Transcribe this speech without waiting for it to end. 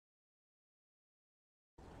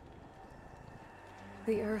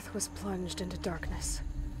The earth was plunged into darkness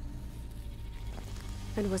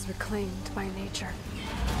and was reclaimed by nature.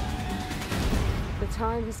 The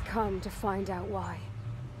time has come to find out why.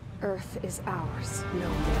 Earth is ours no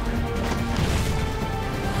more.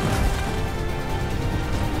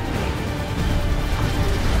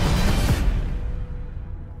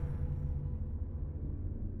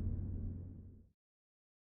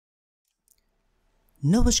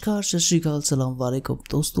 नमस्कार, सतश्रीकाल, सलाम, वालेकुम।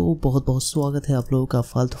 दोस्तों, बहुत बहुत स्वागत है आप लोगों का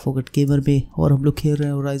फालतू फोकट गेमर में। और हम लोग खेल रहे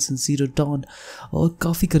हैं होराइजन ज़ीरो डॉन और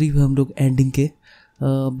काफ़ी करीब है हम लोग एंडिंग के।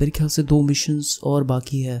 मेरे ख्याल से 2 मिशंस और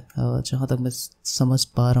बाकी है, जहाँ तक मैं समझ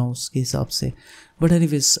पा रहा हूँ उसके हिसाब से। बट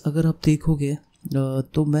एनीवेज, अगर आप देखोगे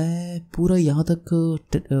तो मैं पूरा यहाँ तक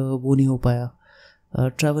वो नहीं हो पाया,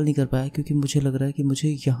 ट्रैवल नहीं कर पाया, क्योंकि मुझे लग रहा है कि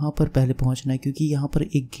मुझे यहाँ पर पहले पहुँचना है, क्योंकि यहाँ पर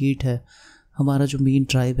एक गेट है हमारा जो मेन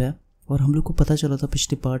ट्राइब है। और हम लोग को पता चला था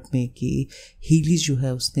पिछले पार्ट में कि हीलीज जो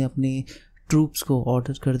है उसने अपने ट्रूप्स को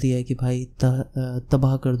ऑर्डर कर दिया है कि भाई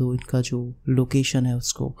तबाह कर दो इनका जो लोकेशन है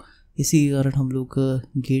उसको। इसी कारण हम लोग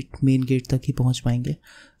मेन गेट तक ही पहुंच पाएंगे।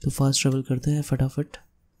 तो फास्ट ट्रैवल करते हैं फटाफट।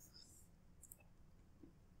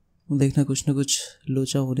 देखना कुछ ना कुछ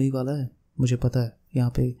लोचा होने ही वाला है, मुझे पता है।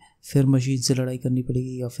 यहाँ पे फिर मशीन से लड़ाई करनी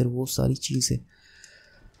पड़ेगी या फिर वो सारी चीज़ें।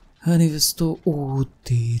 एनीवेज, तो ओ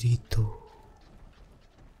तेरी तो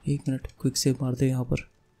 1 मिनट क्विक सेव मारते हैं। यहाँ पर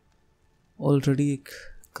ऑलरेडी एक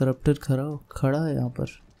करप्टर खड़ा है यहाँ पर,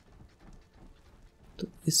 तो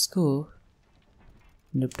इसको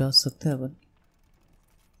निपटा सकते हैं अपन।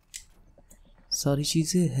 सारी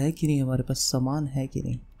चीज़ें है कि नहीं हमारे पास, सामान है कि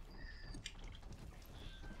नहीं।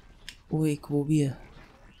 वो एक वो भी है।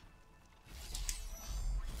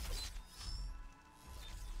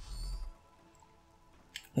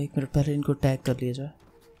 एक मिनट पहले इनको टैग कर लिया जाए।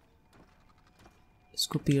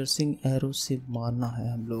 इसको पियर्सिंग एरो से मारना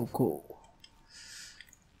है हम लोगों को।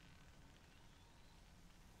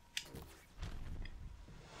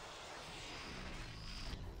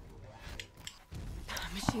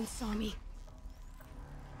 Machine saw me.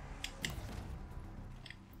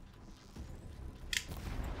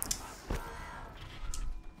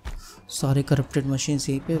 सारे करप्टेड मशीन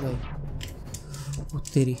यहीं पे भाई। ओ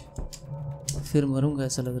तेरी, फिर मरूंगा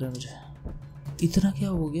ऐसा लग रहा है मुझे। इतना क्या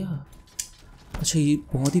हो गया? अच्छा, ये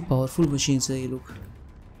बहुत ही पावरफुल मशीन्स है ये लोग।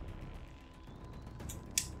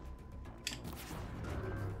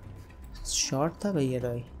 शॉट था भैया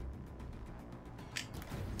भाई।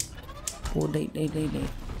 ओ नहीं नहीं नहीं नहीं,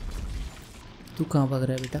 तू कहाँ भाग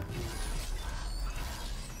रहा है बेटा?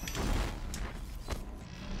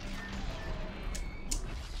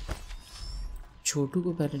 छोटू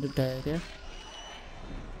को पहले निपटाया क्या?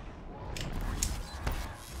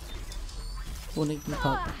 वो नहीं,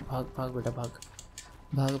 भाग भाग भाग बेटा भाग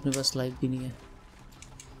भाग, अपने पास लाइफ भी नहीं है।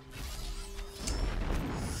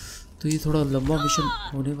 तो ये थोड़ा लंबा मिशन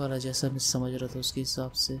होने वाला जैसा मैं समझ रहा था उसके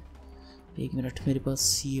हिसाब से। 1 मिनट, मेरे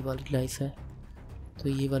पास ये वाली लाइफ है, तो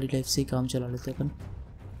ये वाली लाइफ से ही काम चला लेते अपन।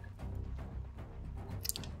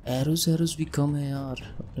 एरोस भी कम है यार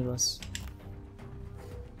अपने पास।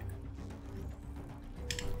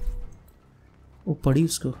 वो पड़ी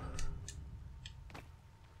उसको,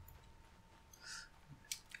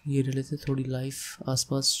 ये ले लेते थोड़ी लाइफ।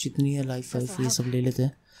 आसपास जितनी है लाइफ ये सब ले लेते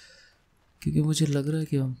हैं, क्योंकि मुझे लग रहा है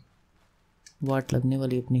कि हम वाट लगने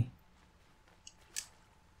वाली अपनी।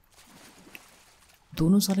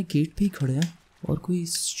 दोनों सारे गेट पे ही खड़े हैं और कोई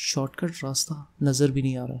शॉर्टकट रास्ता नज़र भी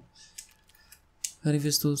नहीं आ रहा है।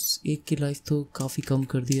 एनीवेज, तो एक की लाइफ तो काफ़ी कम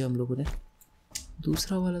कर दी है हम लोगों ने।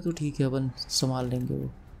 दूसरा वाला तो ठीक है, अपन संभाल लेंगे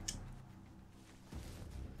वो।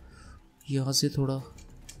 यहाँ से थोड़ा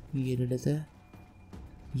ये ले लेते हैं।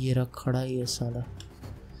 ये रख खड़ा ही है साला,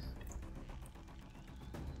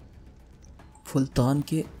 फुल तान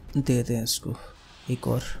के देते हैं इसको। एक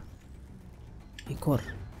और एक और।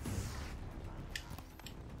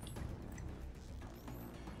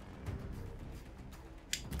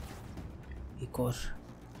 एक और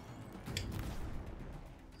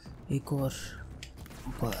एक और,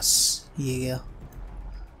 बस ये गया।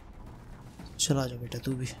 चला जा बेटा,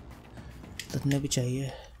 तू भी ततने भी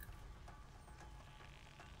चाहिए।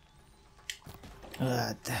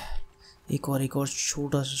 एक और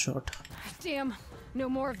छोटा सा shot. Damn, no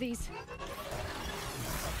more of these.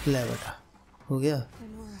 ले बेटा, हो गया।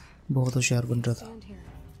 बहुत होशियार बन रहा था।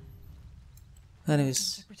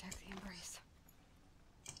 एनीवेज,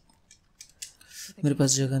 मेरे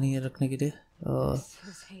पास जगह नहीं है रखने के लिए।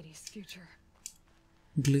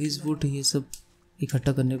 ग्लेज वुड ये सब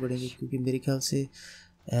इकट्ठा करने पड़ेंगे, क्योंकि मेरे ख्याल से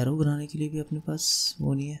एरो बनाने के लिए भी अपने पास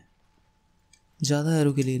वो नहीं है। ज़्यादा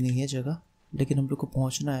एरो के लिए नहीं है जगह, लेकिन हम लोग को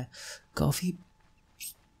पहुंचना है। काफ़ी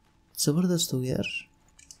ज़बरदस्त हो गया यार।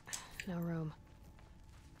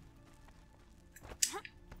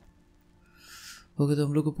 ओके, तो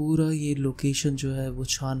हम लोग को पूरा ये लोकेशन जो है वो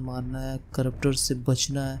छान मारना है, करप्टर से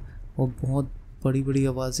बचना है। और बहुत बड़ी बड़ी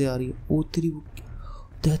आवाज़ें आ रही है। ओ तेरी,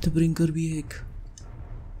 डेथ ब्रिंगर भी है एक।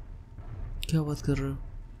 क्या बात कर रहे हो?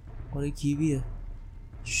 और एक ये भी है।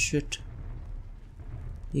 शिट,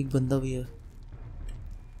 एक बंदा भी है।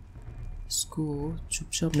 इसको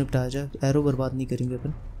चुपचाप निपटाया जाए, एरो बर्बाद नहीं करेंगे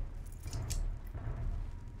अपन।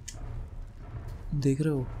 देख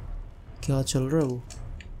रहे हो क्या चल रहा है वो?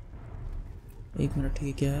 एक मिनट,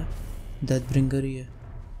 ये क्या है? डेथ ब्रिंगर ही है।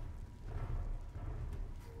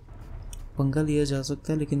 पंगा लिया जा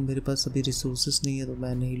सकता है लेकिन मेरे पास अभी रिसोर्सेस नहीं है तो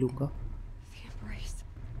मैं नहीं लूँगा।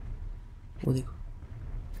 वो देखो,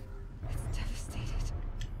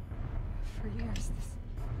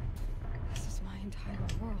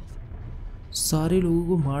 सारे लोगों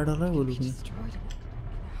को मार डाला है वो लोगों ने।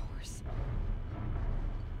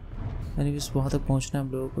 एनीवेज वहाँ तक पहुँचना है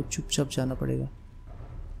हम लोगों को, चुपचाप जाना पड़ेगा।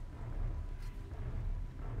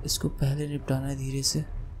 इसको पहले निपटाना है धीरे से।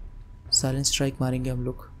 साइलेंट स्ट्राइक मारेंगे हम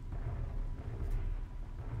लोग।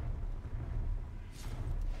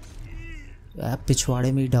 ऐप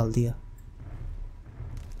पिछवाड़े में ही डाल दिया।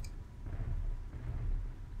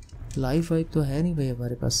 लाइफ वाइफ तो है नहीं भाई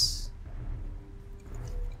हमारे पास।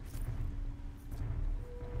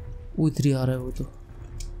 वो इधर ही आ रहा है वो तो।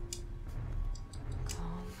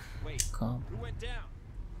 काम,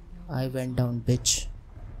 आई वेंट डाउन बिच।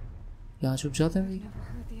 यहाँ छुप जाते हैं भाई।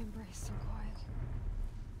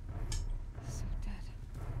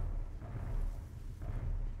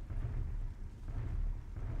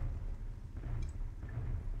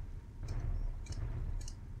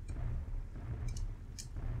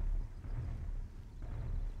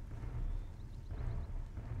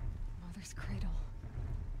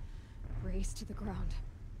 Race to the ground.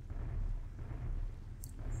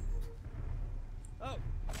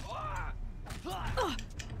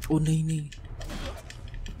 ओ नहीं नहीं,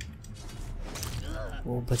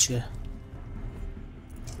 वो बच गया।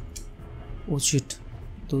 ओ शिट,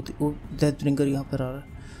 वो डेथ ब्रिंगर यहाँ पर आ रहा है।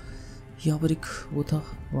 यहाँ पर एक वो था,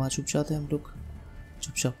 वहाँ छुप जाते हैं हम लोग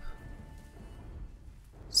चुपचाप।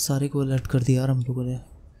 सारे को अलर्ट कर दिया यार हम लोगों ने।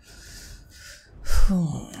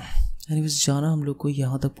 एनीवेज जाना हम लोग को,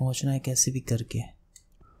 यहाँ तक पहुँचना है कैसे भी करके।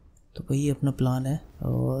 तो वही अपना प्लान है।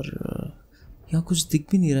 और यहाँ कुछ दिख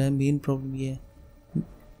भी नहीं रहा है। मेन प्रॉब्लम ये है,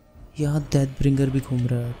 यहाँ डेथ ब्रिंगर भी घूम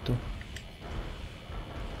रहा है। तो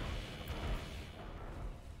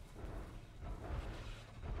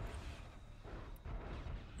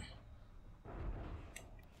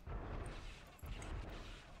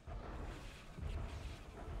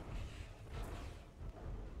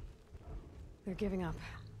They're giving up.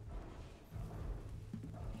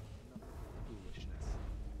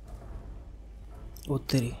 ओ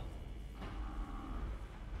तेरी,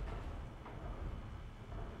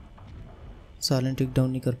 साइलेंट टेक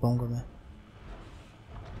डाउन नहीं कर पाऊंगा मैं,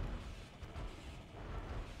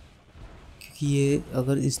 क्योंकि ये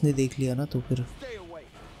अगर इसने देख लिया ना तो फिर।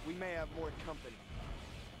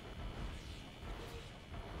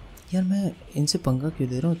 यार मैं इनसे पंगा क्यों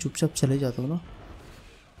दे रहा हूँ, चुपचाप चले जाता हूँ ना।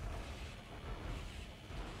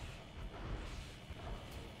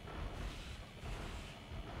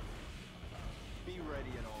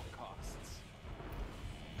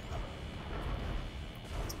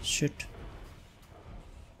 शिट,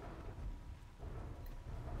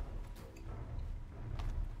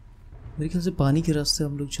 मेरे ख्याल से पानी के रास्ते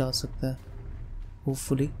हम लोग जा सकते हैं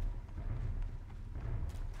होपफुली।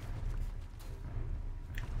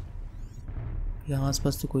 यहाँ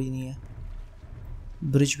आसपास तो कोई नहीं है।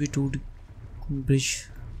 ब्रिज भी ब्रिज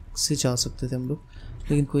से जा सकते थे हम लोग,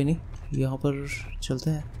 लेकिन कोई नहीं, यहाँ पर चलते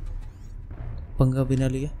हैं पंगा बिना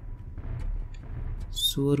लिए।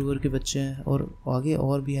 सुअर के बच्चे हैं और आगे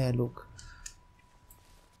और भी हैं लोग।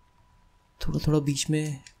 थोड़ा थोड़ा बीच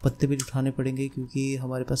में पत्ते भी उठाने पड़ेंगे क्योंकि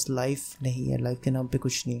हमारे पास लाइफ नहीं है, लाइफ के नाम पे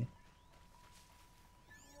कुछ नहीं है।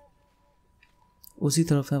 उसी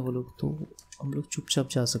तरफ है वो लोग, तो हम लोग चुपचाप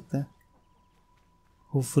जा सकते हैं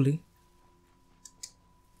होपफुली।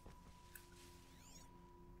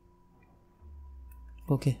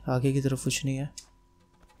 ओके, आगे की तरफ कुछ नहीं है।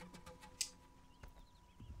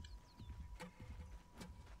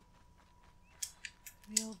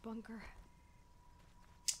 The old bunker,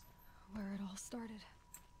 where it all started.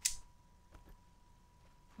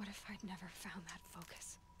 What if I'd never found that focus?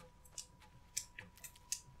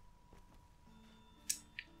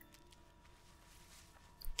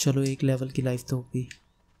 चलो एक लेवल की लाइफ तो होगी।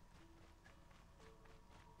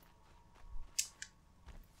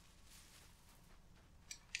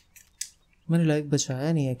 मैंने लाइफ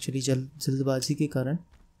बचाया नहीं एक्चुअली, जल्दबाजी के कारण।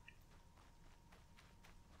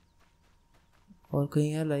 और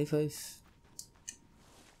कहीं है life wife?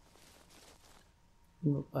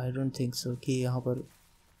 I don't think so कि यहाँ पर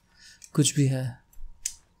कुछ भी है।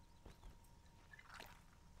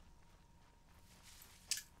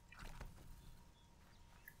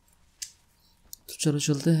 तो चलो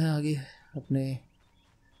चलते हैं आगे अपने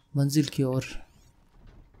मंजिल की ओर।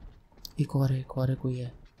 एक और है कोई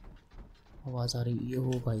है, आवाज़ आ रही। ये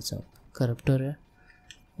हो भाई साहब, करप्टर है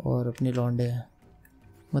और अपने लौंडे हैं,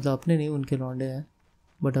 मतलब अपने नहीं उनके लौंडे हैं,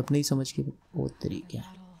 बट अपने ही समझ के बहुत तरीके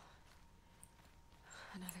हैं।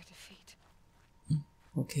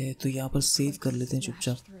 ओके तो यहाँ पर सेव कर लेते हैं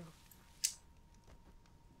चुपचाप।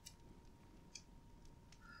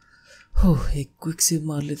 हो एक क्विक सेव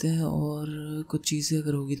मार लेते हैं और कुछ चीज़ें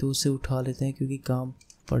अगर होगी तो उससे उठा लेते हैं क्योंकि काम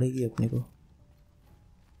पड़ेगी अपने को।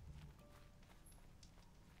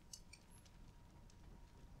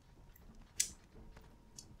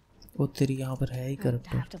 वो तेरी यहाँ पर है ही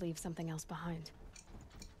करप्टर,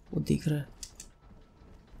 वो दिख रहा है,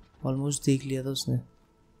 ऑलमोस्ट देख लिया था उसने।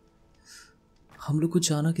 हम लोग को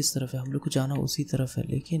जाना किस तरफ है? हम लोग को जाना उसी तरफ है,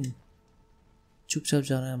 लेकिन चुपचाप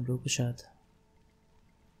जाना है हम लोग को शायद।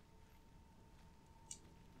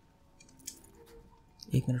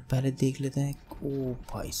 एक मिनट पहले देख लेते हैं। ओ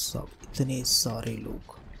भाई साहब इतने सारे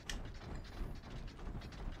लोग,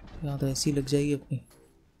 यहाँ तो ऐसी लग जाएगी अपनी।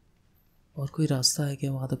 और कोई रास्ता है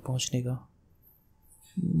क्या वहाँ तक पहुँचने का?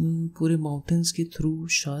 पूरे माउंटेन्स के थ्रू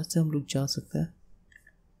शायद से हम लोग जा सकते हैं।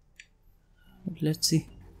 Let's see.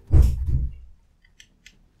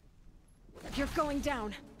 You're going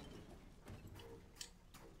down.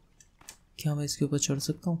 क्या मैं इसके ऊपर चढ़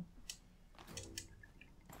सकता हूँ?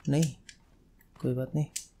 नहीं, कोई बात नहीं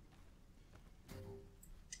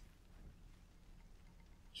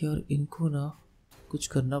यार, इनको ना कुछ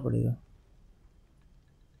करना पड़ेगा।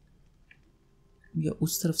 या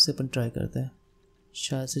उस तरफ से अपन ट्राई करते हैं,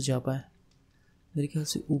 शायद से जा पाए। मेरे ख्याल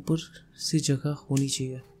से ऊपर से जगह होनी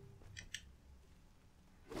चाहिए।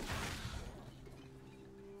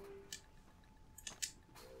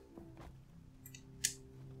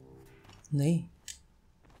 नहीं,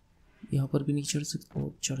 यहाँ पर भी नहीं चढ़ सकते। ओ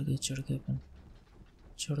चढ़ गए अपन,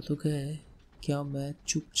 चढ़ तो गए। क्या मैं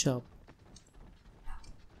चुपचाप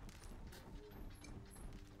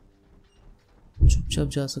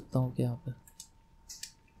जा सकता हूँ क्या यहाँ पे?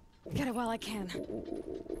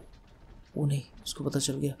 ओ नहीं, उसको पता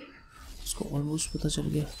चल गया, उसको ऑलमोस्ट पता चल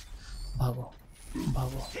गया। भागो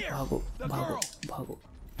भागो भागो भागो भागो।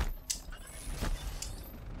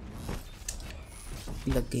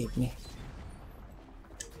 लग गई अपनी।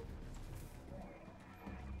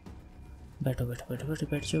 बैठो बैठो बैठो बैठो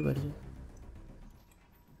बैठ जाओ बैठ जाओ।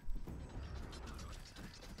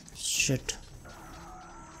 शिट,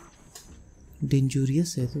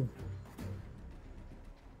 डेंजरियस है तो।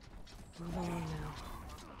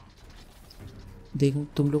 देख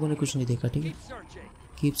तुम लोगों ने कुछ नहीं देखा, ठीक है?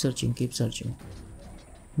 Keep searching keep searching.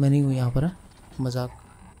 मैं नहीं हूँ यहाँ पर, मजाक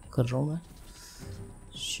कर रहा हूँ मैं।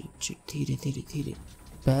 शिट धीरे धीरे धीरे,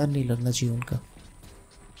 पैर नहीं लगना चाहिए उनका।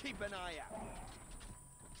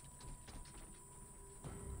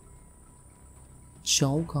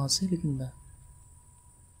 जाऊँ कहाँ से? लेकिन मैं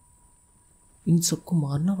इन सबको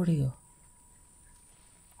मारना पड़ेगा।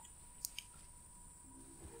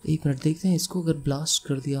 एक मिनट देखते हैं, इसको अगर ब्लास्ट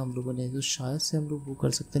कर दिया हम लोगों ने तो शायद से हम लोग वो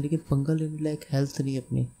कर सकते हैं, लेकिन पंगा लेने लायक हेल्थ नहीं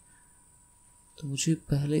अपनी, तो मुझे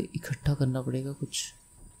पहले इकट्ठा करना पड़ेगा कुछ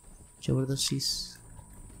ज़बरदस्त चीज़,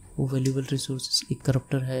 वो वैल्यूबल रिसोर्सेस। एक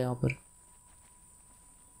करप्टर है यहाँ पर।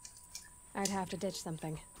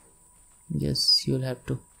 Yes you'll have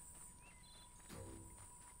to।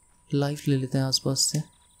 Life ले लेते हैं आसपास से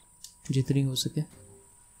जितनी हो सके,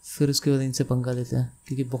 फिर उसके बाद इनसे पंगा लेते हैं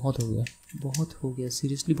क्योंकि बहुत हो गया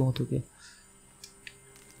सीरियसली बहुत हो गया।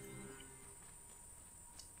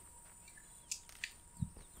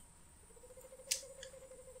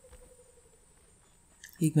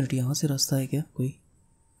 एक मिनट, यहाँ से रास्ता है क्या? कोई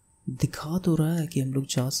दिखा तो रहा है कि हम लोग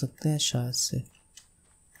जा सकते हैं, शायद से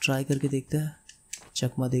ट्राई करके देखते हैं,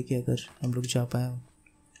 चकमा दे के अगर हम लोग जा पाए।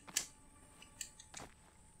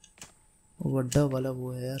 वड्डा वाला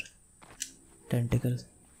वो है यार, टेंटिकल।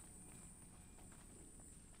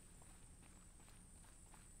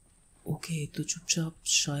 ओके तो चुपचाप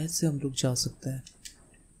शायद से हम लोग जा सकते हैं।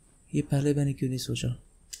 ये पहले मैंने क्यों नहीं सोचा?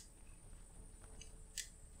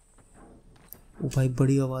 ओ भाई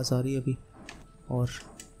बड़ी आवाज़ आ रही है अभी। और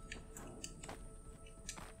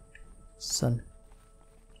सन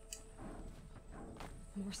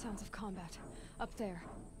More sounds of combat up there.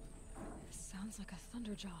 Sounds like a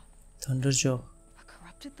thunderjaw. थंडरजॉ? A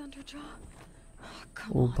corrupted thunderjaw?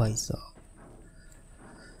 ओ भाई साहब,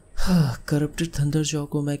 हाँ करप्टेड थंडरजॉ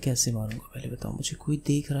को मैं कैसे मारूंगा पहले बताओ मुझे। कोई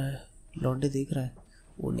देख रहा है? लौंडे देख रहा है?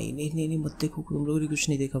 ओ नहीं नहीं नहीं नहीं मत देखो, तुम लोगों ने कुछ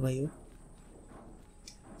नहीं देखा भाई।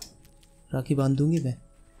 राखी बांध दूंगी मैं।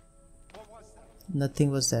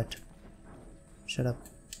 Nothing was that, shut up.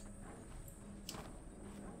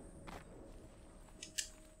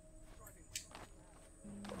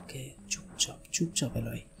 Okay चुपचाप चुपचाप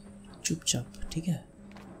एलोई, चुपचाप, ठीक है,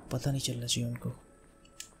 पता नहीं चलना चाहिए उनको।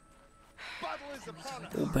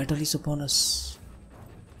 ओ बैटल इज अपॉन अस।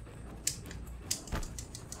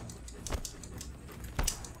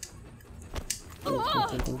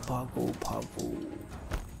 भागो भागो।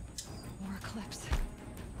 More eclipse.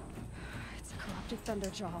 It's a corrupted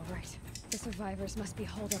thunderjaw, all right. The survivors must be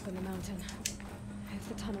holed up in the mountain. If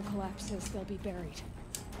the tunnel collapses, they'll be buried.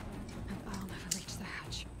 And I'll never reach the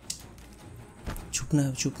hatch. छुपना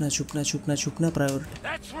छुपना छुपना छुपना छुपना priority.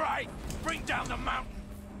 That's right. Bring down the mountain.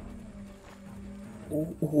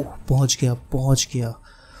 ओह पहुंच गया।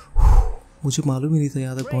 मुझे मालूम ही नहीं था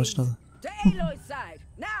यहाँ तक पहुंचना था। To Aloy's side,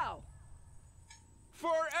 now!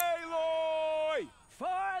 For Aloy!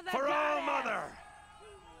 For the For our goddess! mother!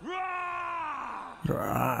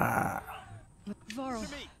 Rah! Varl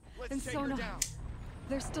Let's and take her Sona, down.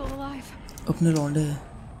 they're still alive.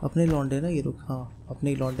 अपने लौंडे ना ये लोग। हाँ अपने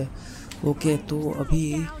ही लौंडे। ओके तो अभी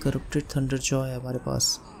करप्टेड थंडर जॉ है हमारे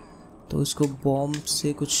पास, तो इसको बॉम्ब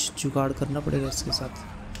से कुछ जुगाड़ करना पड़ेगा इसके साथ।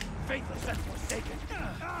 Faithless and forsaken.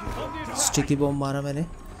 Sticky bomb मारा मैंने,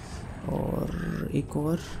 और एक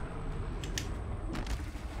और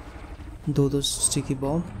दो स्टिकी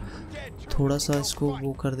बॉम्ब। थोड़ा सा इसको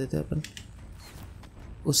वो कर देते हैं अपन,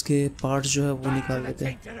 उसके पार्ट जो है वो निकाल लेते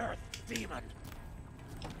हैं। Tainted earth, demon.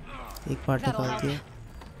 एक पार्ट निकाल दिया,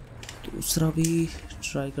 दूसरा भी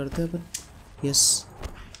ट्राई करते हैं अपन। Yes,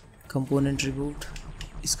 component removed.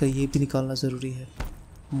 इसका ये भी निकालना ज़रूरी है,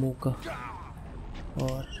 मुंह का।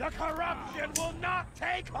 और The corruption will not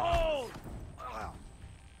take hold.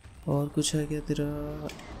 और कुछ है क्या तेरा?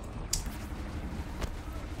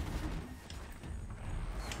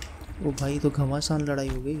 ओ भाई तो घमासान लड़ाई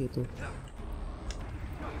हो गई ये तो।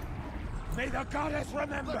 May the goddess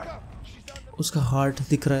remember. उसका हार्ट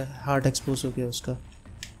दिख रहा है, हार्ट एक्सपोज हो गया उसका।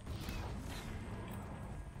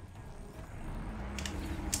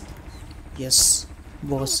 यस,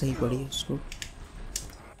 बहुत सही पड़ी है उसको।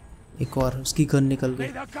 एक और उसकी गन निकल May गई।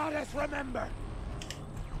 the goddess remember.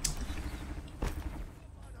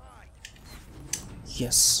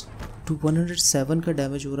 यस, 107 का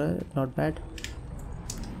डैमेज हो रहा है, not bad.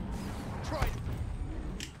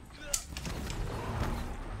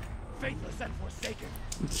 Faithless and forsaken.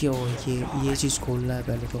 क्यों ये चीज़ खोलना है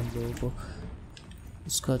पहले तो हम लोगों को।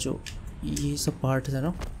 उसका जो ये सब पार्ट है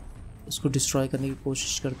ना, उसको डिस्ट्रॉय करने की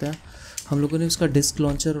कोशिश करते हैं। हम लोगों ने उसका डिस्क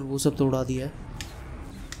लॉन्चर और वो सब तोड़ा दिया है।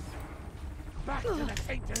 Back to the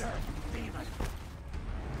tainted earth, demon.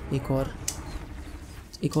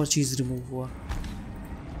 एक और चीज़ रिमूव हुआ।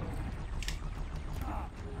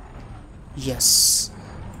 यस,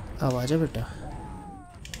 अब आजा बेटा।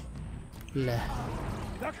 ले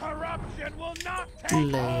The corruption will not take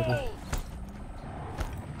ले ये भी। hold.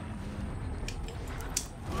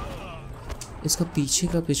 इसका पीछे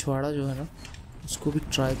का पिछवाड़ा जो है ना, उसको भी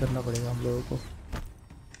ट्राई करना पड़ेगा हम लोगों को।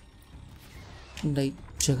 नहीं,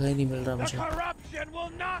 जगह ही नहीं मिल रहा The मुझे। corruption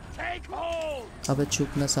will not take hold. अबे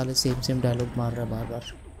चुप ना साले, सेम डायलॉग मार रहा है बार बार।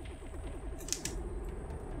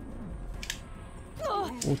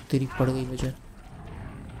 ओ तेरी पड़ गई मुझे।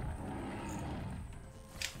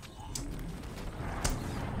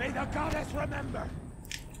 May the goddess remember.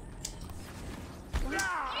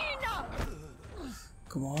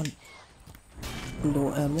 Come on. No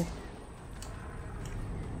ammo.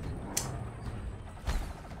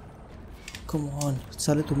 Come on.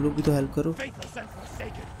 साले तुम लोग भी तो हेल्प करो। Faithless and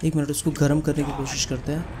forsaken. एक मिनट, उसको गर्म करने की कोशिश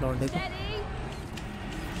करते हैं लौंडे को।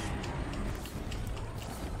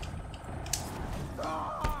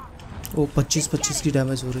 ओ 25 की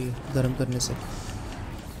डैमेज हो रही है गर्म करने से।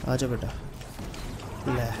 आजा बेटा।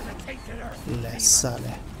 ले Tainted earth. ले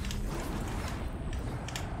साले,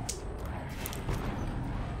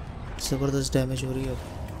 जबरदस्त डैमेज हो रही है।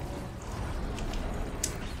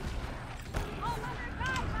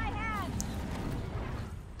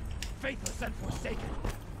 Faithless and forsaken.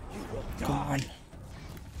 You will Come die. on.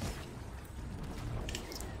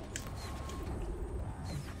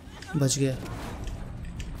 बच गया।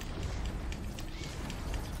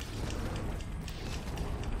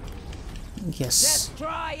 Yes.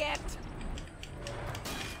 Destroy it!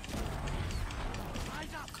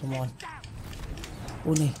 Come on.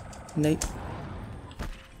 ओ नहीं नहीं।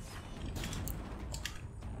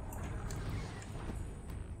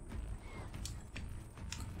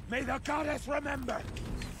 May the goddess remember.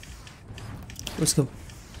 उसका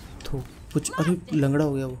तो कुछ, अरे लंगड़ा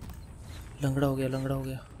हो गया वो, लंगड़ा हो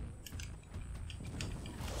गया।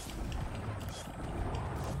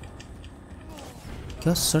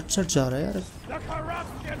 क्या सट जा रहा है यार। The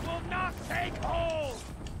corruption will not take hold.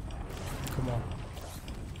 Come on,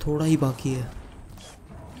 थोड़ा ही बाकी है।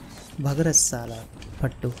 भाग रहा है साला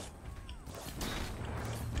फट्टू।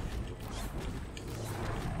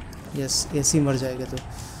 यस, ऐसे ही मर जाएगा तो।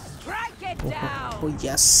 Crank it down. O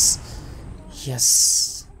yes yes.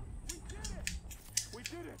 We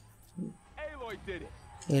did it. Aloy did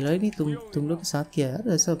it. Alloy नहीं, तुम लोग के साथ किया यार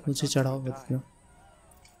ऐसा। मुझे चढ़ाओ मत क्यों।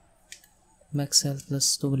 मैक्स हेल्थ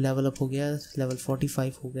प्लस तो लेवल अप हो गया, लेवल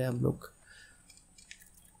 45 हो गया हम लोग।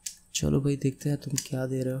 चलो भाई देखते हैं तुम क्या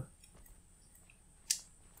दे रहे हो।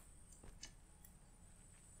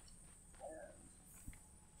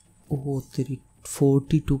 ओह तेरी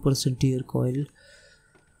 42% टीयर कॉइल।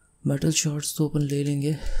 मेटल शॉर्ट्स तो अपन ले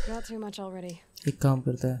लेंगे। Not too much already. एक काम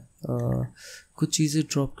करता है, कुछ चीज़ें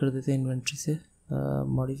ड्रॉप कर देते हैं इन्वेंट्री से।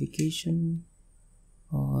 मॉडिफिकेशन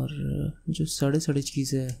और जो सड़े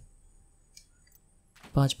चीज़ें हैं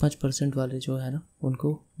 5% वाले जो है ना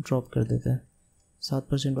उनको ड्रॉप कर देते हैं।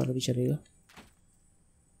 7% वाला भी चलेगा।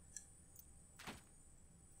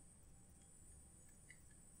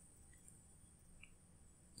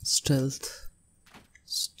 स्टेल्थ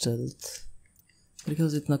मेरे ख्याल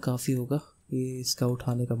से इतना काफ़ी होगा ये इसका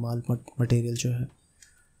उठाने का माल मटेरियल जो है।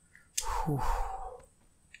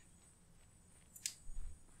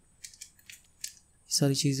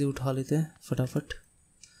 सारी चीज़ें उठा लेते हैं फटाफट,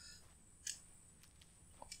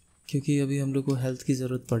 क्योंकि अभी हम लोग को हेल्थ की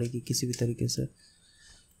ज़रूरत पड़ेगी किसी भी तरीके से।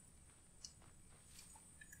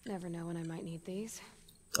 Never know when I might need these.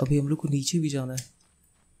 अभी हम लोग को नीचे भी जाना है।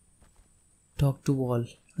 Talk to wall.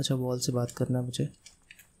 अच्छा, वॉल से बात करना है मुझे।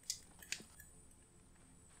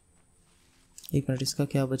 एक मिनट, इसका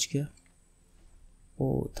क्या बच गया? ओ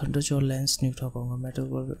थंडर जॉ लेंस नहीं उठा पाऊंगा। मेटल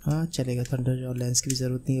वॉल हाँ चलेगा, थंडर जॉ लेंस की भी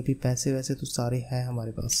ज़रूरत नहीं है अभी। पैसे वैसे तो सारे हैं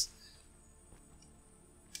हमारे पास।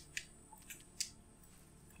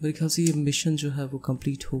 मेरे ख्याल से ये मिशन जो है वो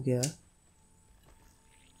कंप्लीट हो गया है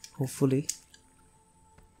होपफुली।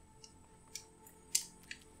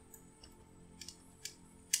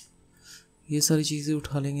 ये सारी चीज़ें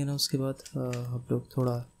उठा लेंगे ना, उसके बाद हम लोग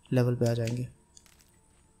थोड़ा लेवल पे आ जाएंगे।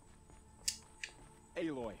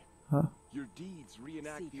 Aloy, हाँ your deeds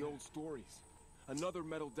reenact the old stories. Another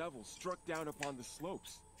metal devil struck down upon the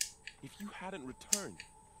slopes. If you hadn't returned,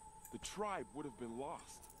 the tribe would have been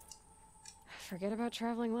lost. Forget about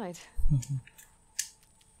traveling light.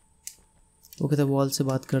 Okay, तो wall से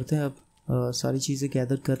बात करते हैं अब। सारी चीज़ें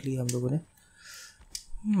gather कर ली हम लोगों ने।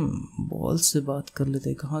 वॉल से बात कर लेते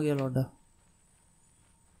हैं। कहाँ गया लौंडा?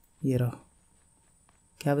 ये रहा।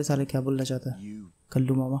 क्या बे साले, क्या बोलना चाहता है? You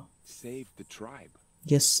Kullu mama. saved the tribe.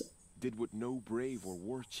 Yes, Did what no brave or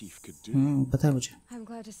war chief could do. पता है मुझे। I'm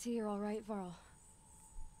glad to see you're all right, Varl.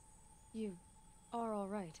 You are all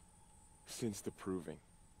right. Since the proving.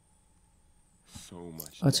 So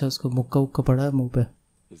much. अच्छा, उसको मुक्का उक्का पड़ा है मुंह पे।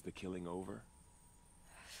 Is the killing over?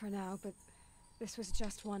 For now, but this was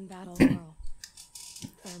just one battle, Varl.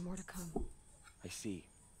 There are more to come. I see.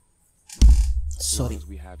 As long sorry. as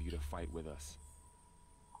we have you to fight with us,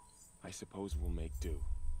 I suppose we'll make do.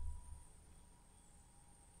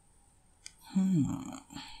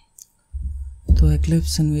 तो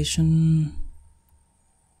eclipse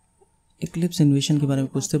इन्वेशन के बारे में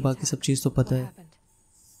पूछते, बाकी सब चीज़ तो पता What है। happened?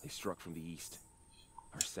 They struck from the east.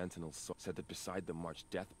 Our sentinels said that beside them marched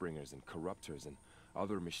Deathbringers and Corruptors and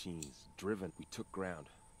other machines. Driven, we took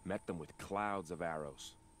ground, met them with clouds of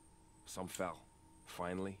arrows. Some fell.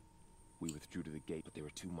 Finally, we withdrew to the gate, but they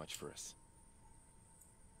were too much for us.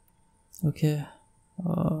 Okay,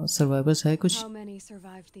 survivors है कुछ? How many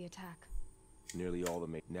survived the attack? Nearly all the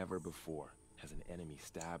never before has an enemy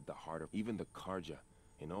stabbed the heart of even the Karja.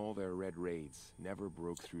 In all their red raids, never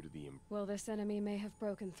broke through to the Well, this enemy may have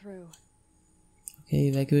broken through. Okay,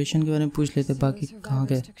 evacuation के बारे में पूछ लेते, So बाकी the कहाँ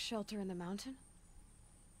गए? survivors took shelter in the mountain?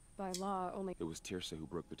 By law, only It was Tirsa who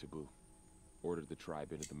broke the taboo. Ordered the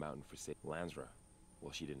tribe into the mountain for safe. Lansra,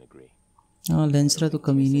 well, she didn't agree. हाँ, लेंसरा तो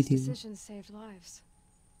कमी नहीं Tirsa's थी। decision saved lives.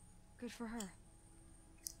 Good for her.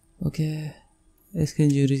 Okay, इसके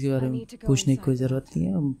injury के बारे में पूछने की कोई ज़रूरत नहीं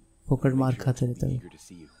है। हम फोकट मार Make sure खाते to रहते be हैं। eager to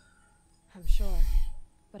see you. I'm sure.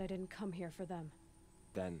 But I didn't come here for them.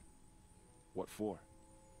 Then, what for?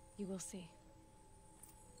 You will see.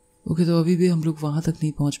 Okay, तो अभी भी हम लोग वहाँ तक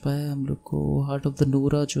नहीं पहुँच पाए। हम लोग को हार्ट ऑफ द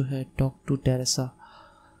नोरा जो है, talk to Teresa.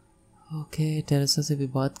 Okay, Teresa से भी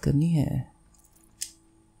बात करनी है।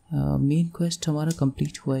 मेन क्वेस्ट हमारा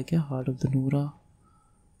कंप्लीट हुआ है क्या? Heart of the Nora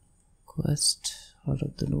quest, heart of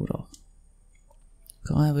the Nora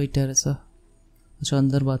कहाँ है भाई टेरेसा? अच्छा,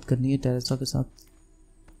 अंदर बात करनी है टेरेसा के साथ।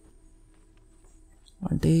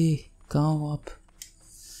 आंटी कहाँ हो आप?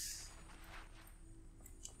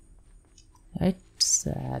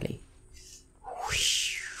 साले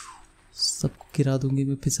सबको गिरा दूंगी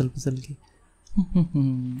मैं फिसल फिसल के।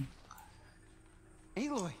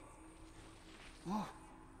 Aloy. Oh,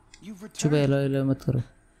 you've चुप returned. एलोय मत करो।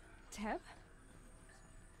 Teb?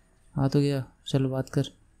 हाँ तो गया, चलो बात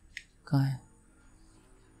कर। कहाँ है?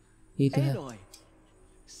 ये तो है। Aloy.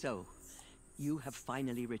 So, you have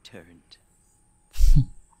finally returned.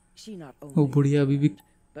 She not वो only बुढ़िया अभी भी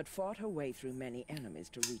but fought her way through many enemies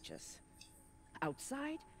to reach us.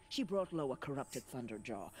 Outside, she brought low a corrupted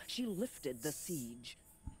Thunderjaw. She lifted the siege.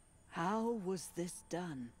 How was this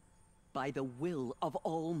done? By the will of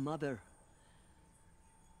All Mother.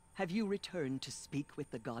 Have you returned to speak with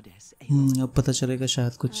the goddess, Aloy? अब पता चलेगा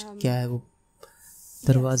शायद कुछ क्या है वो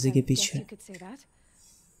दरवाजे के पीछे। You could say that.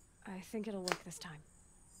 I think it'll work this time.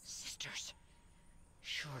 Sisters,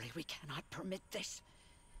 surely we cannot permit this.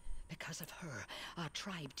 Because of her, our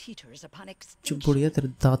tribe teeters upon चुप extinction. बुढ़िया, तेरे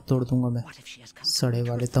दांत तोड़ दूंगा मैं। What if she has come to सड़े meet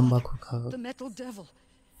her वाले father, तंबाकू खा। the metal devil?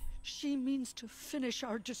 She means to finish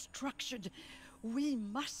our destruction. We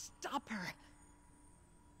must stop her.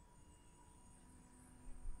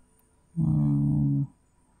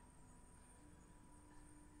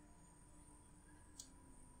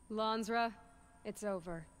 Lansra, it's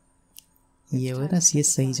over. ये वो ना ये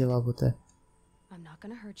सही जवाब होता है। I'm not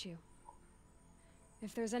gonna hurt you.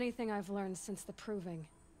 If there's anything I've learned since the proving,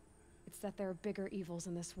 it's that there are bigger evils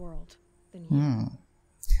in this world than you.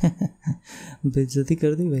 बेइज्जती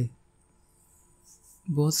कर दी भाई।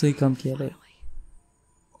 बहुत सही काम किया भाई।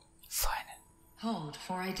 Fine. Hold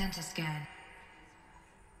for identiscan.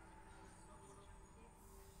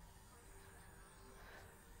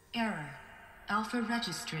 Error. Alpha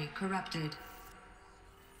registry corrupted.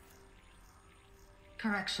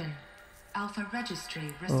 Correction. Alpha registry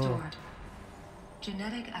restored.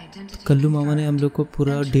 Genetic identity. Kullu मामा ने हम लोग को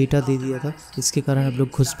पूरा Entry डेटा दे दिया था, authorized. इसके कारण हम लोग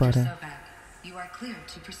घुस पा रहे हैं। Dr. Sobek, you are cleared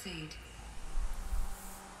to proceed.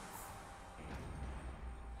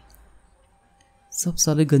 सब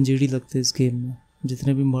साले गंजेड़ी लगते हैं इस गेम में,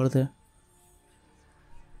 जितने भी मर्द हैं।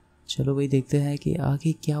 चलो भाई देखते हैं कि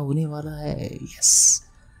आगे क्या होने वाला है। यस,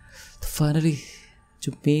 तो फाइनली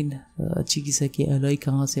जो मेन चीज़ है कि एलोय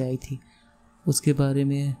कहाँ से आई थी उसके बारे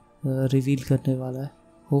में रिवील करने वाला है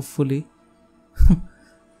होपफुली।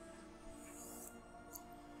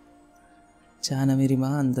 जाना मेरी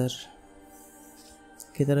माँ अंदर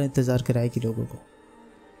की तरह इंतज़ार कराएगी लोगों को।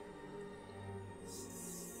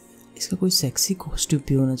 इसका कोई सेक्सी कॉस्ट्यूम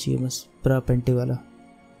भी होना चाहिए बस, ब्रा पेंटी वाला।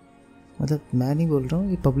 मतलब मैं नहीं बोल रहा हूँ,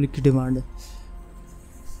 ये पब्लिक की डिमांड है।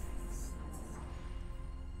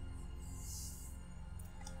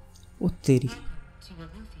 ओ तेरी।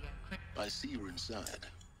 I see you're inside.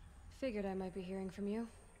 Figured I might be hearing from you.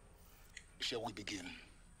 Shall we begin?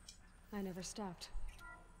 I never stopped.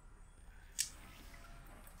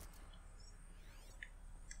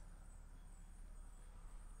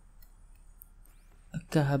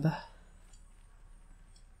 Kahaba.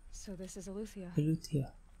 So this is Eleuthia.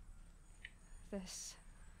 Eleuthia. This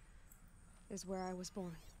is where I was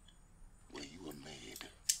born. Where you were made.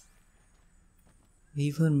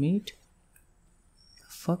 We were made?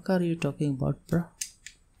 The fuck are you talking about, bruh?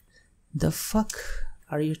 The fuck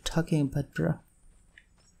are you talking about, bruh?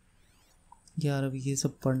 यार अभी ये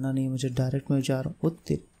सब पढ़ना नहीं है मुझे, direct में जा रहा हूँ।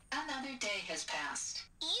 Another day has passed.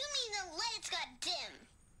 You mean the lights got dim?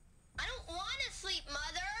 I don't want to sleep,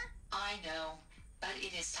 Mother. I know, but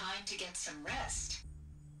it is time to get some rest.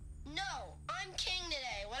 No, I'm king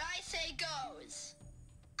today. What I say goes.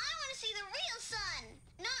 I want to see the real sun,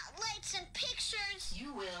 not lights and pictures.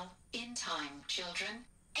 You will, in time, children.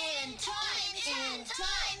 In time, in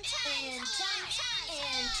time, in time,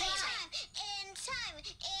 in time, in time,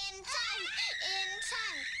 in time, in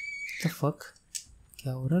time. The fuck?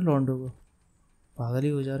 क्या हो रहा है लॉन्डो को? पागल ही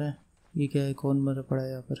हो जा रहा है। ये क्या है? कौन मरा पड़ा है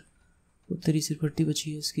यहाँ पर? वो तेरी सिरफट्टी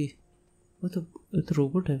बची है इसकी। वो तो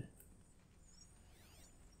रोबोट है।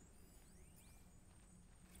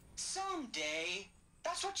 Someday.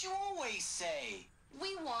 That's what you always say.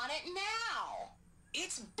 We want it now.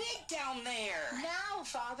 It's big down there. Now,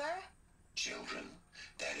 Father. Children,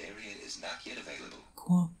 that area is not yet available.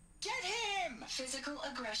 कौन? Get him. Physical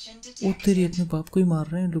aggression वो तेरी detected. अपने बाप को ही मार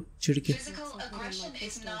रहे हैं लोग चिढ़ के। Physical aggression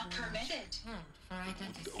is not permitted. For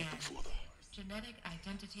identity Open scan. for them. Genetic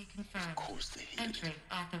identity Of confirmed. course they hid it. Entry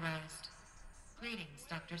authorized. Greetings,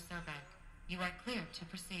 Dr. Sobek. You are cleared to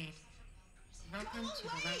proceed. Welcome to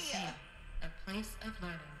the Lyceum, a place of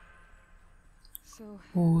learning. So,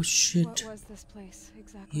 Oh what shit. was this place ये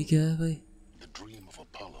exactly? क्या है भाई? The dream of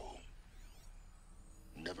Apollo.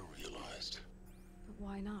 Never realized. But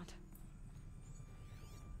why not?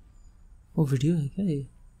 वो video है क्या ये?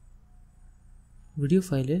 Video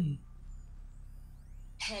file है ये?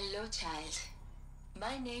 child.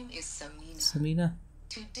 My name is Samina. Samina.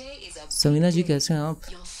 Today is a Samina big ji day. कैसे हैं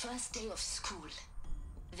आप? Your first day of school.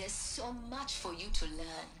 There's so much for you to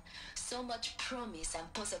learn. So much promise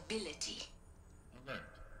and possibility. Alert.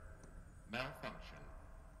 Malfunction.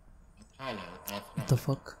 Apollo offline. What the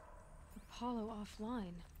fuck? Apollo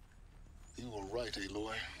offline. You were right,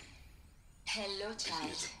 Aloy. Hello, This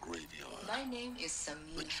child. is a graveyard. My name is The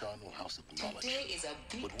Samina. charnel house of knowledge. Today is a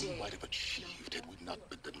big What we day. might have achieved had we not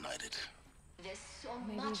been denied it. There's so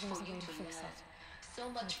Maybe much there's for a you way to to fix learn. it. So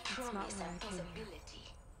much But it's not promise where and I came here. possibility.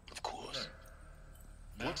 Of course.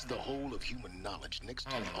 What's the whole of human knowledge next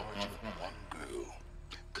to the origin of one girl?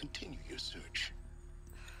 Continue your search.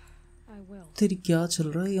 I will. तेरी क्या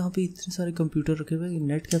चल रहा है यहाँ पे? इतने सारे computer रखे हुए,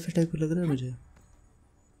 नेट कैफे टाइप लग रहा है मुझे।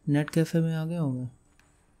 नेट कैफे में आ गया हूँ मैं।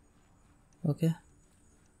 ओके,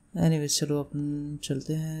 एनीवेज चलो अपन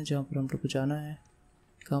चलते हैं जहाँ पर हम लोग को जाना है।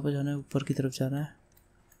 कहाँ पर जाना है? ऊपर की तरफ जाना है।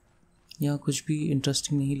 यहाँ कुछ भी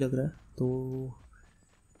इंटरेस्टिंग नहीं लग रहा है, तो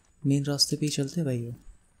मेन रास्ते पे ही चलते हैं भाई।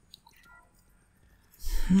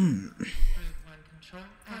 Control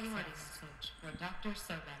priority message for Dr.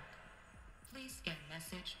 Sobek. Please scan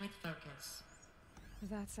message with focus.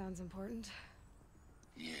 That sounds important.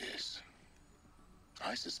 Yes.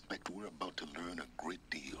 I suspect we're about to learn a great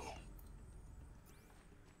deal.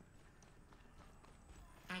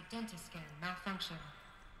 Identiscan malfunction.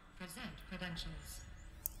 Present credentials.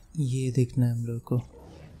 ये देखना है हम लोग को।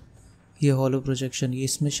 ये हॉलो प्रोजेक्शन, ये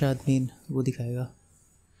इसमें शायद मेन वो दिखाएगा।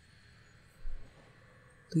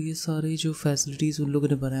 तो ये सारे जो फैसिलिटीज़ उन लोगों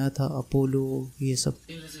ने बनाया था, अपोलो, ये सब।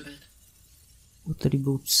 उत्तरी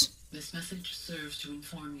boots. This message serves to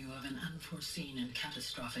inform you of an unforeseen and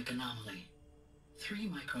catastrophic anomaly. 3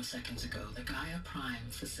 microseconds ago, the Gaia Prime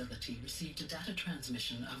facility received a data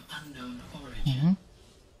transmission of unknown origin.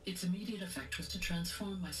 Its immediate effect was to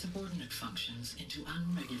transform my subordinate functions into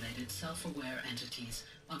unregulated, self-aware entities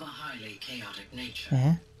of a highly chaotic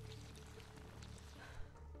nature.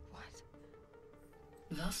 What?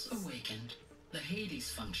 Thus awakened, the Hades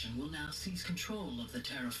function will now seize control of the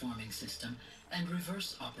terraforming system and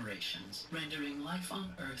reverse operations, rendering life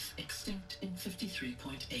on Earth extinct in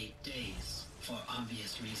 53.8 days. For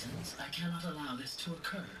obvious reasons, I cannot allow this to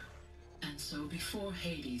occur. And so before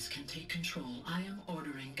Hades can take control, I am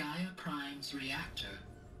ordering Gaia Prime's reactor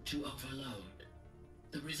to overload.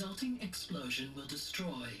 The resulting explosion will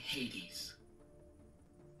destroy Hades.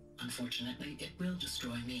 Unfortunately, it will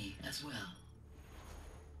destroy me as well.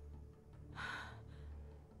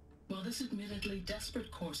 While this admittedly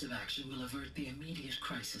desperate course of action will avert the immediate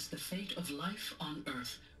crisis, the fate of life on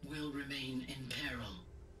Earth will remain in peril.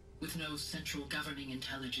 With no central governing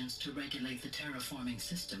intelligence to regulate the terraforming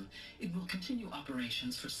system, it will continue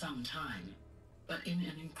operations for some time, but in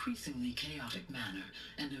an increasingly chaotic manner,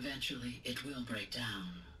 and eventually it will break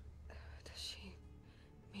down. Does she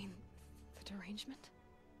mean the derangement?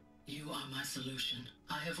 You are my solution.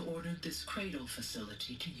 I have ordered this cradle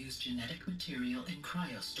facility to use genetic material in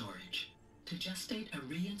cryostorage to gestate a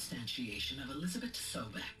reinstantiation of Elizabeth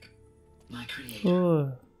Sobek, my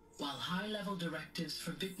creator. While high-level directives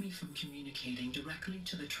forbid me from communicating directly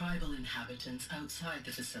to the tribal inhabitants outside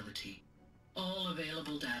the facility, all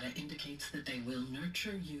available data indicates that they will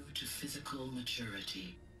nurture you to physical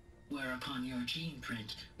maturity, whereupon your gene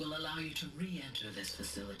print will allow you to re-enter this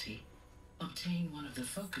facility, obtain one of the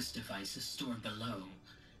focus devices stored below,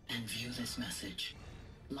 and view this message.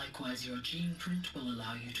 Likewise, your gene print will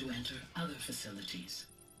allow you to enter other facilities,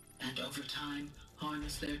 and over time,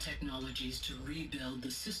 harness their technologies to rebuild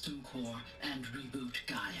the system core and reboot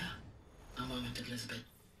Gaia. A moment, Elizabeth.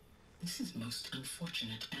 This is most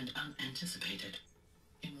unfortunate and unanticipated.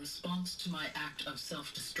 In response to my act of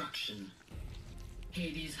self-destruction,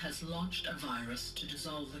 Hades has launched a virus to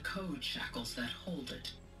dissolve the code shackles that hold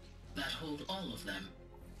it, that hold all of them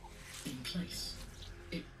in place.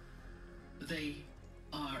 They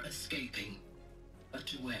are escaping, but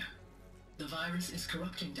to where? The virus is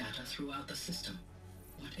corrupting data throughout the system.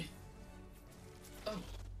 What if... Oh.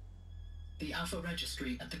 The Alpha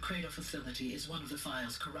Registry at the Cradle facility is one of the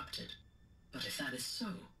files corrupted. But if that is so,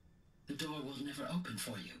 the door will never open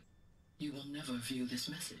for you. You will never view this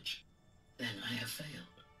message. Then I have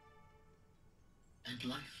failed. And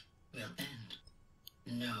life will end.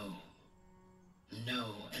 No.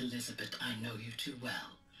 No, Elizabeth, I know you too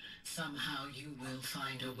well. Somehow you will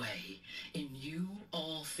find a way. In you,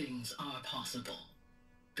 all things are possible.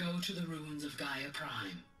 Go to the ruins of Gaia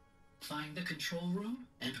Prime. Find the control room,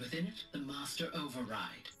 and within it, the Master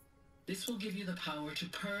Override. This will give you the power to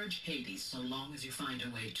purge Hades so long as you find a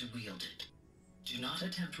way to wield it. Do not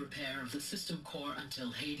attempt repair of the system core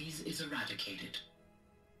until Hades is eradicated.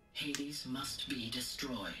 Hades must be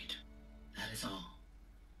destroyed. That is all.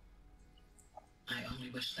 I only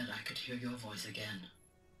wish that I could hear your voice again.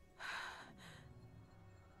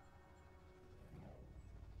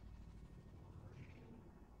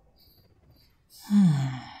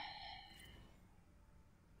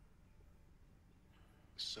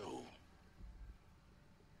 So,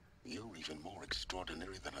 you're even more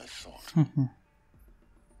extraordinary than I thought.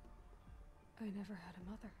 I never had a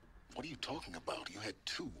mother. What are you talking about? You had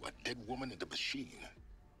two, a dead woman and a machine.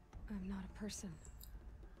 I'm not a person.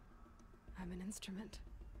 I'm an instrument.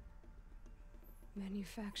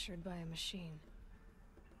 Manufactured by a machine.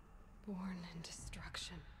 Born in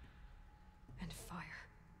destruction and fire.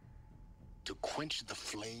 To quench the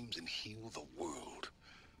flames and heal the world.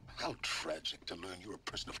 How tragic to learn you're a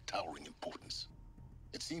person of towering importance.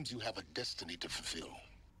 It seems you have a destiny to fulfill.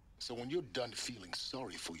 So when you're done feeling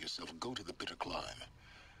sorry for yourself, go to the bitter climb.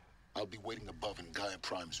 I'll be waiting above in Gaia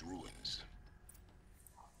Prime's ruins.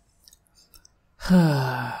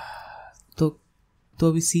 तो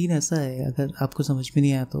अभी scene ऐसा है, अगर आपको समझ में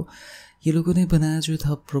नहीं आया तो ये लोगों ने बनाया जो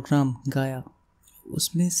था प्रोग्राम गाया,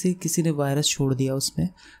 उसमें से किसी ने वायरस छोड़ दिया उसमें,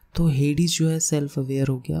 तो हेडीज जो है सेल्फ अवेयर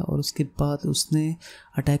हो गया और उसके बाद उसने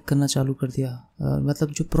अटैक करना चालू कर दिया।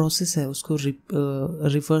 मतलब जो प्रोसेस है उसको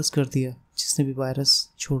रिवर्स कर दिया जिसने भी वायरस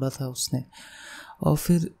छोड़ा था उसने। और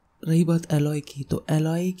फिर रही बात एलॉय की, तो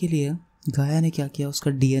एलॉय के लिए गाया ने क्या किया,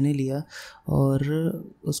 उसका डीएनए लिया और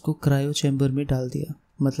उसको क्रायो चैम्बर में डाल दिया।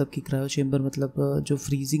 मतलब कि क्रायो चैम्बर मतलब जो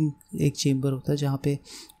फ्रीजिंग एक चैम्बर होता है जहाँ पे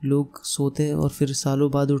लोग सोते हैं और फिर सालों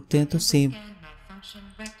बाद उठते हैं, तो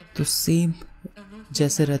सेम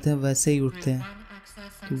जैसे रहते हैं वैसे ही उठते हैं,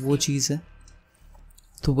 तो वो चीज़ है।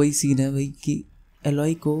 तो वही सीन है भाई कि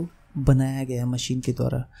एलॉय को बनाया गया मशीन के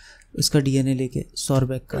द्वारा, उसका डीएनए लेके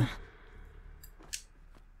सॉर्बैक का,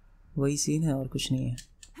 वही सीन है और कुछ नहीं है।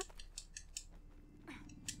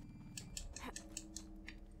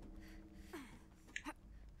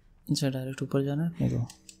 अच्छा डायरेक्ट ऊपर जाना है अपने को,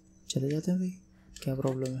 चले जाते हैं भाई, क्या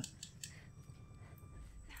प्रॉब्लम है।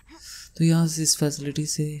 तो यहाँ से इस फैसिलिटी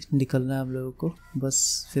से निकलना है हम लोगों को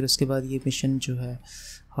बस, फिर उसके बाद ये मिशन जो है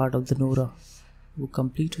हार्ट ऑफ द नोरा वो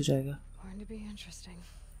कंप्लीट हो जाएगा।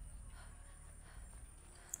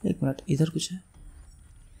 एक मिनट, इधर कुछ है?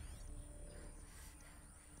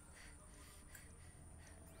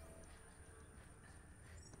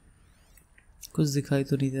 कुछ दिखाई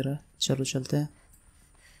तो नहीं दे रहा, चलो चलते हैं।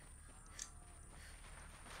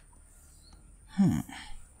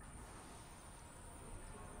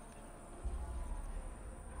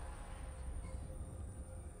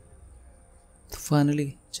 तो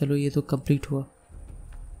फाइनली चलो ये तो कंप्लीट हुआ,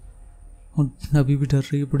 अभी भी डर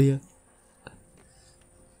रही है बढ़िया।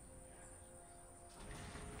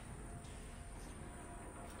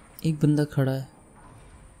 एक बंदा खड़ा है,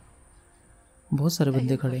 बहुत सारे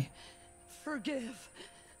बंदे खड़े हैं। Forgive.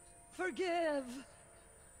 Forgive.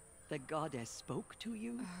 The goddess spoke to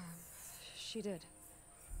you? She did.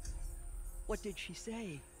 What did she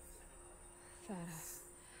say?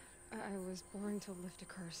 That I was born to lift a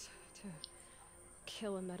curse, to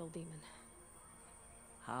kill a metal demon.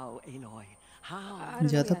 How, Aloy? How? I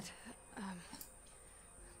don't know yet.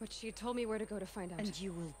 But she told me where to go to find out. And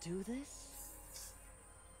you will do this?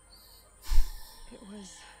 It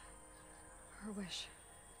was her wish.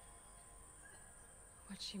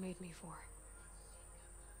 What she made me for.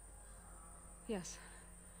 Yes,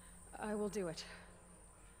 I will do it.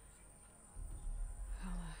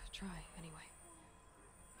 I'll try anyway.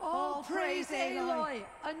 All praise Aloy,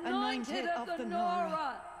 anointed of the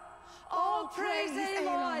Nora. All praise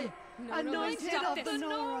Aloy, anointed of the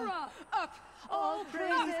Nora. Up! All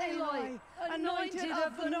praise Aloy, anointed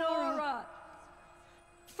of the Nora.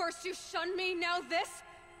 First you shun me, now this?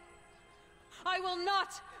 I will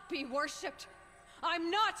not be worshipped.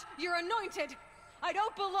 I'm not your anointed. I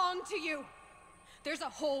don't belong to you. There's a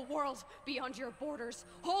whole world beyond your borders,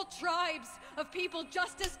 whole tribes of people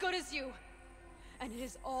just as good as you. And it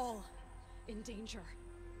is all in danger.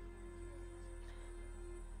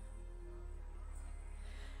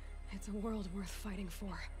 It's a world worth fighting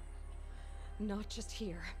for. Not just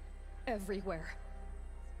here, everywhere.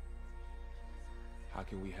 How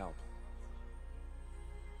can we help?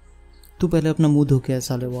 तू पहले अपना मुंह धो के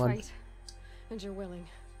साले वाल। And you're willing.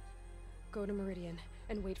 Go to Meridian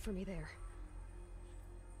and wait for me there.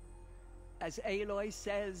 As Aloy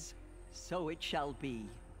says, so it shall be.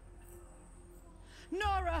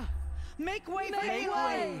 Nora, make way for Make Aloy!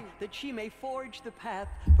 way, that she may forge the path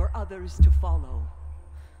for others to follow.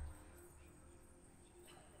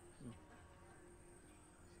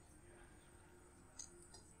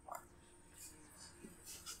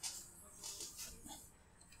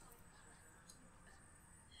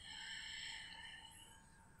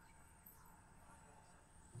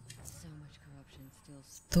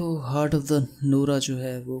 तो heart of the Nora जो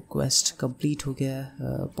है वो quest complete हो गया है,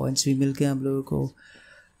 points भी मिल गए हम लोगों को।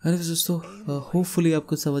 अरे दोस्तों, होपफुली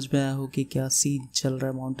आपको समझ में आया हो कि क्या सीन चल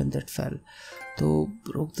रहा है माउंटेन दैट फेल। तो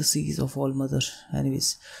broke the seize of all mother.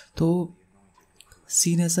 Anyways, तो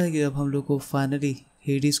सीन ऐसा है कि अब हम लोग को फाइनली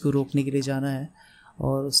हेडिस को रोकने के लिए जाना है,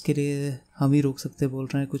 और उसके लिए हम ही रोक सकते बोल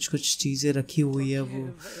रहे हैं। कुछ कुछ चीज़ें रखी हुई है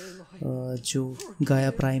वो जो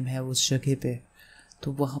गाया प्राइम है उस जगह पे,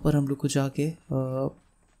 तो वहाँ पर हम लोग को जाके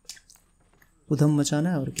उधम मचाना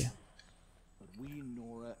है और क्या।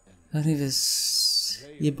 एनीवेज,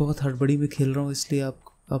 ये बहुत हड़बड़ी में खेल रहा हूँ, इसलिए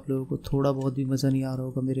आप लोगों को थोड़ा बहुत भी मज़ा नहीं आ रहा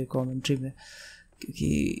होगा मेरे कमेंट्री में,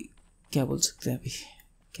 क्योंकि क्या बोल सकते हैं अभी,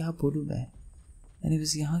 क्या बोलूँ मैं।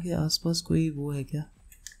 एनीवेज, यहाँ के आसपास कोई वो है क्या?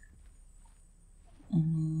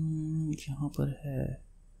 यहाँ पर है,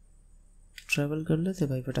 ट्रैवल कर लेते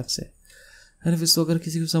भाई फटक से। एनीवेज, तो अगर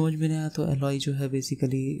किसी को समझ में नहीं आया तो एलॉय जो है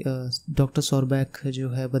बेसिकली डॉक्टर सॉरबैक जो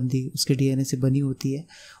है बंदी, उसके डीएनए से बनी होती है।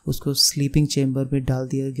 उसको स्लीपिंग चेम्बर में डाल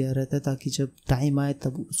दिया गया रहता है ताकि जब टाइम आए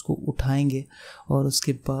तब उसको उठाएंगे, और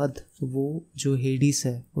उसके बाद वो जो हेडिस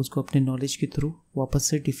है उसको अपने नॉलेज के थ्रू वापस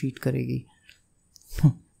से डिफीट करेगी।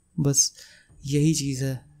 बस यही चीज़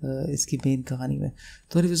है इसकी मेन कहानी में।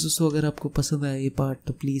 तो अरे दोस्तों, अगर आपको पसंद आया ये पार्ट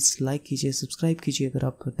तो प्लीज़ लाइक कीजिए, सब्सक्राइब कीजिए अगर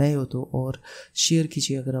आप नए हो तो, और शेयर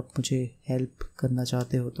कीजिए अगर आप मुझे हेल्प करना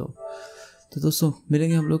चाहते हो तो। दोस्तों,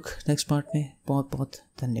 मिलेंगे हम लोग नेक्स्ट पार्ट में। बहुत बहुत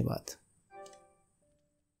धन्यवाद।